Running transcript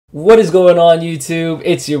What is going on, YouTube?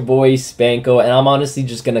 It's your boy Spanko, and I'm honestly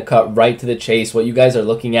just gonna cut right to the chase. What you guys are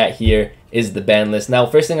looking at here is the ban list. Now,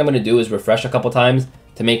 first thing I'm gonna do is refresh a couple times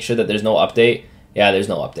to make sure that there's no update. Yeah, there's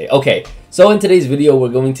no update. Okay, so in today's video, we're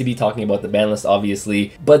going to be talking about the ban list,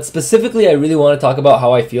 obviously. But specifically, I really want to talk about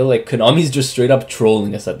how I feel like Konami's just straight up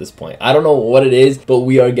trolling us at this point. I don't know what it is, but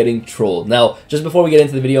we are getting trolled. Now, just before we get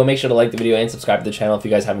into the video, make sure to like the video and subscribe to the channel if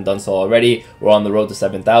you guys haven't done so already. We're on the road to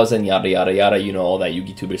 7,000, yada, yada, yada. You know, all that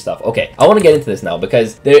YouTuber stuff. Okay, I want to get into this now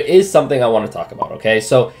because there is something I want to talk about, okay?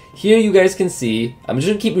 So here you guys can see, I'm just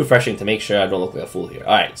going to keep refreshing to make sure I don't look like a fool here.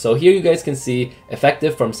 Alright, so here you guys can see,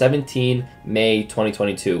 effective from 17 May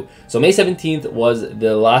 2022. So May 17th was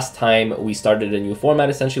the last time we started a new format,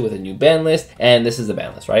 essentially, with a new ban list, and this is the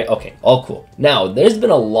ban list, right? Okay, all cool. Now, there's been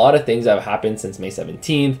a lot of things that have happened since May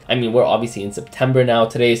 17th. I mean, we're obviously in September now.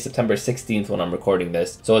 Today is September 16th when I'm recording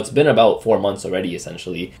this, so it's been about 4 months already,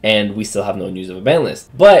 essentially, and we still have no news of a ban list.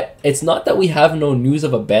 But it's not that we have no news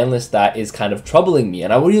of a ban list that is kind of troubling me,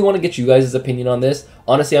 and I really want to get you guys' opinion on this.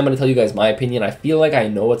 Honestly, I'm going to tell you guys my opinion. I feel like I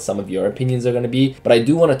know what some of your opinions are going to be, but I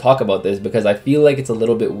do want to talk about this because I feel like it's a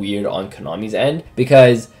little bit weird on Konami's end,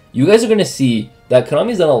 because you guys are going to see that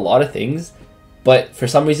Konami's done a lot of things, but for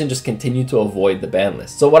some reason just continue to avoid the ban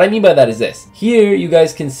list. So what I mean by that is this. Here you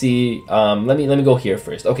guys can see, let me go here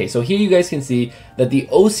first. Okay, so here you guys can see that the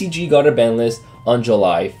OCG got our ban list on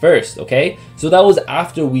July 1st, okay? So that was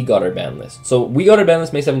after we got our ban list. So we got our ban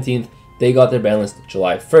list May 17th. They got their ban list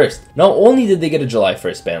July 1st. Not only did they get a July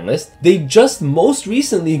 1st ban list, they just most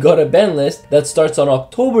recently got a ban list that starts on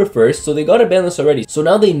October 1st, so they got a ban list already. So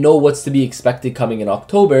now they know what's to be expected coming in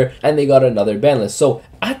October, and they got another ban list. So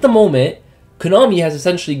at the moment, Konami has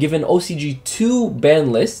essentially given OCG 2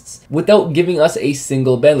 ban lists without giving us a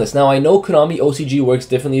single ban list. Now, I know Konami OCG works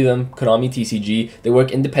differently than Konami TCG. They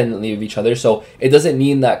work independently of each other, so it doesn't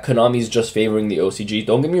mean that Konami's just favoring the OCG.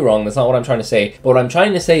 Don't get me wrong, that's not what I'm trying to say. But what I'm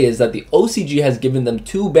trying to say is that the OCG has given them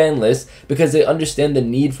 2 ban lists because they understand the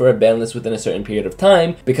need for a ban list within a certain period of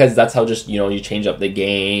time, because that's how just, you know, you change up the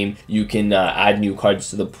game, you can add new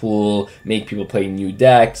cards to the pool, make people play new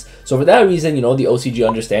decks. So for that reason, you know, the OCG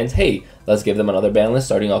understands, hey, let's give them another ban list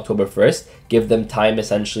starting October 1st, give them time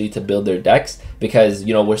essentially to build their decks, because,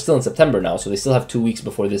 you know, we're still in September now, so they still have 2 weeks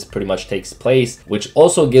before this pretty much takes place, which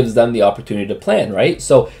also gives them the opportunity to plan, right?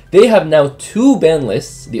 So they have now 2 ban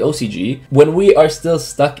lists, the OCG, when we are still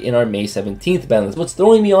stuck in our May 17th ban list. What's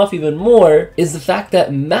throwing me off even more is the fact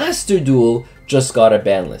that Master Duel just got a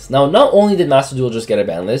ban list. Now, not only did Master Duel just get a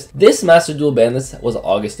ban list, this Master Duel ban list was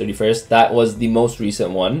August 31st. That was the most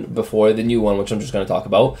recent one before the new one, which I'm just going to talk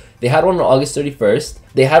about. They had one on August 31st.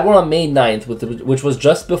 They had one on May 9th, which was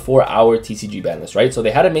just before our TCG ban list, right? So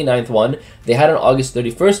they had a May 9th one, they had an August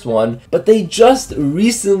 31st one, but they just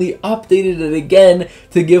recently updated it again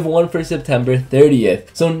to give one for September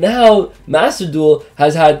 30th. So now, Master Duel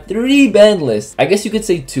has had 3 ban lists. I guess you could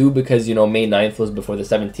say 2 because, you know, May 9th was before the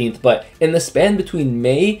 17th, but in the span between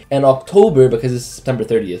May and October, because it's September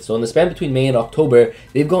 30th, so in the span between May and October,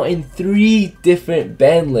 they've gotten 3 different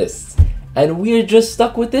ban lists, and we're just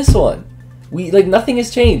stuck with this one. Like, nothing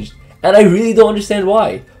has changed, and I really don't understand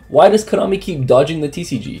why. Why does Konami keep dodging the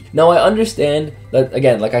TCG? Now, I understand that,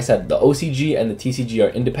 again, like I said, the OCG and the TCG are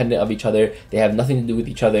independent of each other. They have nothing to do with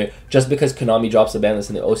each other. Just because Konami drops the ban list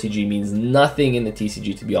in the OCG means nothing in the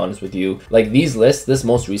TCG, to be honest with you. Like, these lists, this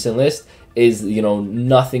most recent list, is, you know,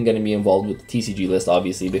 nothing going to be involved with the TCG list,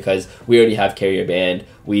 obviously, because we already have Carrier Band,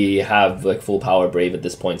 we have like Full Power Brave at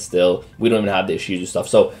this point still, we don't even have the issues and stuff,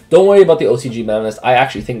 so don't worry about the OCG ban list. I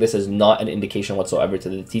actually think this is not an indication whatsoever to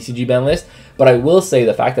the TCG ban list, but I will say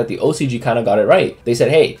the fact that the OCG kind of got it right. They said,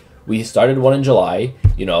 hey, we started one in July,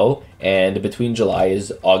 you know, and between July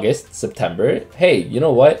is August, September, hey, you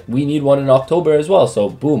know what, we need one in October as well, so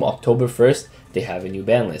boom, October 1st, they have a new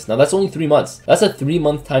ban list. Now, that's only 3 months. That's a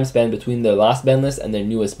 3-month time span between their last ban list and their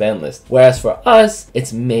newest ban list. Whereas for us,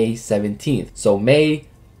 it's May 17th. So May,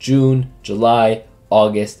 June, July,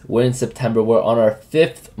 August, we're in September. We're on our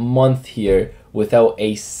 5th month here without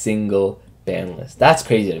a single ban list. That's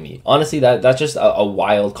crazy to me. Honestly, that's just a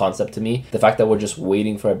wild concept to me. The fact that we're just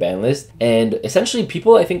waiting for a ban list, and essentially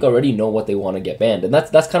people, I think, already know what they want to get banned, and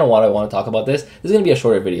that's kind of what I want to talk about. This is going to be a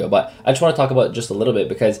shorter video, but I just want to talk about it just a little bit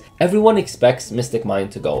because everyone expects Mystic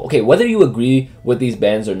Mind to go. Okay, whether you agree with these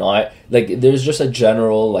bans or not, like, there's just a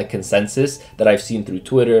general like consensus that I've seen through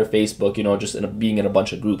Twitter, Facebook, you know, just being in a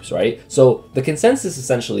bunch of groups, right? So the consensus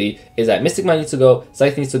essentially is that Mystic Mind needs to go,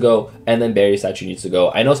 Scythe needs to go, and then Barrier Statue needs to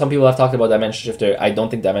go. I know some people have talked about Dimension Shifter. I don't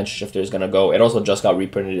think Dimension Shifter is going to go. It also just got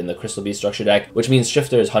reprinted in the Crystal Beast structure deck, which means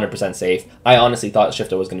Shifter is 100% safe. I honestly thought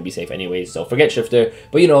Shifter was going to be safe anyways, so forget Shifter.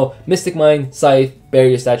 But, you know, Mystic Mind, Scythe,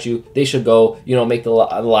 barrier statue, they should go, you know, make the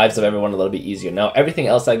lives of everyone a little bit easier. Now, everything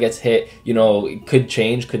else that gets hit, you know, it could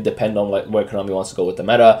change, could depend on where Konami wants to go with the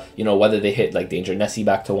meta, you know, whether they hit like Danger Nessie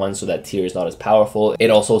back to 1 so that tier is not as powerful. It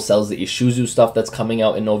also sells the Ishizu stuff that's coming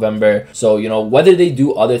out in November. So, you know, whether they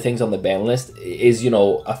do other things on the ban list is, you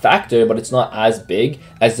know, a factor, but it's not as big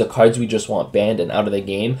as the cards we just want banned and out of the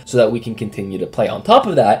game so that we can continue to play. On top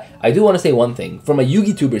of that, I do want to say one thing from a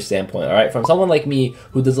Yugi tuber standpoint, all right, from someone like me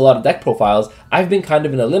who does a lot of deck profiles, I've been kind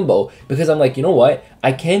of in a limbo because I'm like, you know what,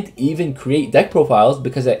 I can't even create deck profiles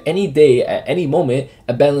because at any day, at any moment,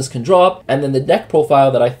 a ban list can drop, and then the deck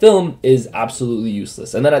profile that I film is absolutely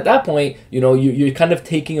useless. And then at that point, you know, you're kind of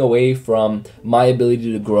taking away from my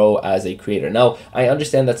ability to grow as a creator. Now, I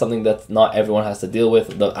understand that's something that not everyone has to deal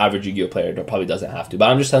with. The average Yu-Gi-Oh player probably doesn't have to, but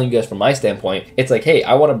I'm just telling you guys from my standpoint, it's like, hey,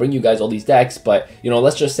 I want to bring you guys all these decks, but, you know,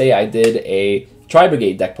 let's just say I did a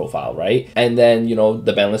Tri-Brigade deck profile, right? And then, you know,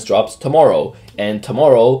 the ban list drops tomorrow, and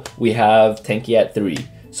tomorrow we have Tenki at 3.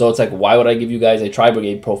 So it's like, why would I give you guys a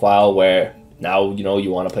Tri-Brigade profile where now, you know,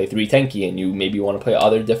 you want to play 3 Tenki and you maybe want to play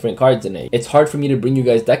other different cards in it? It's hard for me to bring you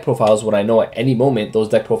guys deck profiles when I know at any moment those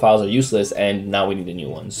deck profiles are useless and now we need a new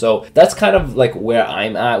one. So that's kind of like where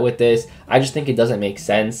I'm at with this. I just think it doesn't make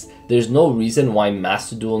sense. There's no reason why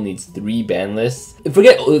Master Duel needs 3 ban lists.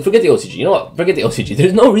 Forget the OCG. You know what? Forget the OCG.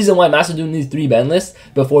 There's no reason why Master Duel needs 3 ban lists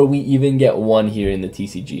before we even get 1 here in the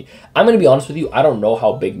TCG. I'm going to be honest with you. I don't know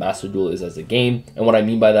how big Master Duel is as a game. And what I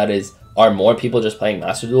mean by that is, are more people just playing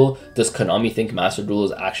Master Duel? Does Konami think Master Duel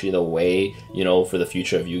is actually the way, you know, for the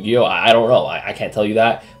future of Yu-Gi-Oh? I don't know. I can't tell you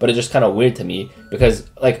that, but it's just kind of weird to me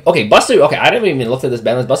because, like, okay, Buster, okay, I didn't even look at this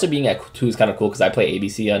ban list. Buster being at 2 is kind of cool because I play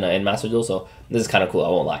ABC in Master Duel, so this is kind of cool, I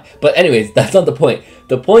won't lie. But anyways, that's not the point.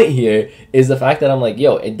 The point here is the fact that I'm like,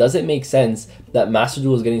 yo, it doesn't make sense that Master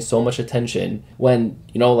Duel is getting so much attention when,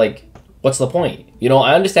 you know, like, what's the point? You know,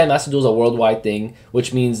 I understand Master Duel is a worldwide thing,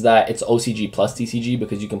 which means that it's OCG plus TCG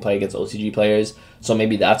because you can play against OCG players. So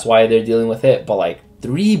maybe that's why they're dealing with it. But like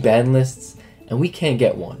 3 ban lists and we can't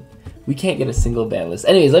get 1. We can't get a single ban list.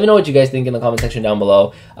 Anyways, let me know what you guys think in the comment section down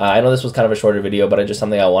below. I know this was kind of a shorter video, but it's just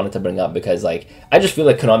something I wanted to bring up because like I just feel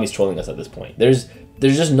like Konami's trolling us at this point. There's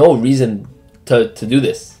just no reason to do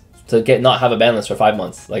this. To not have a ban list for 5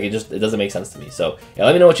 months. Like, it doesn't make sense to me. So yeah,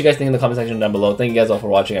 let me know what you guys think in the comment section down below. Thank you guys all for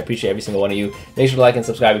watching. I appreciate every single one of you. Make sure to like and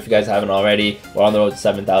subscribe if you guys haven't already. We're on the road to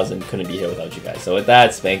 7,000. Couldn't be here without you guys. So with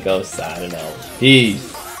that, Spanko signing out.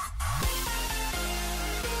 Peace.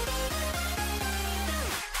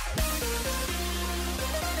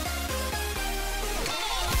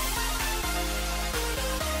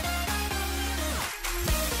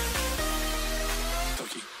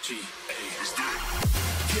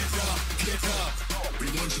 We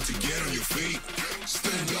want you to get on your feet.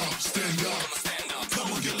 Stand up, stand up.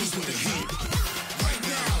 Come on, get loose with the heat.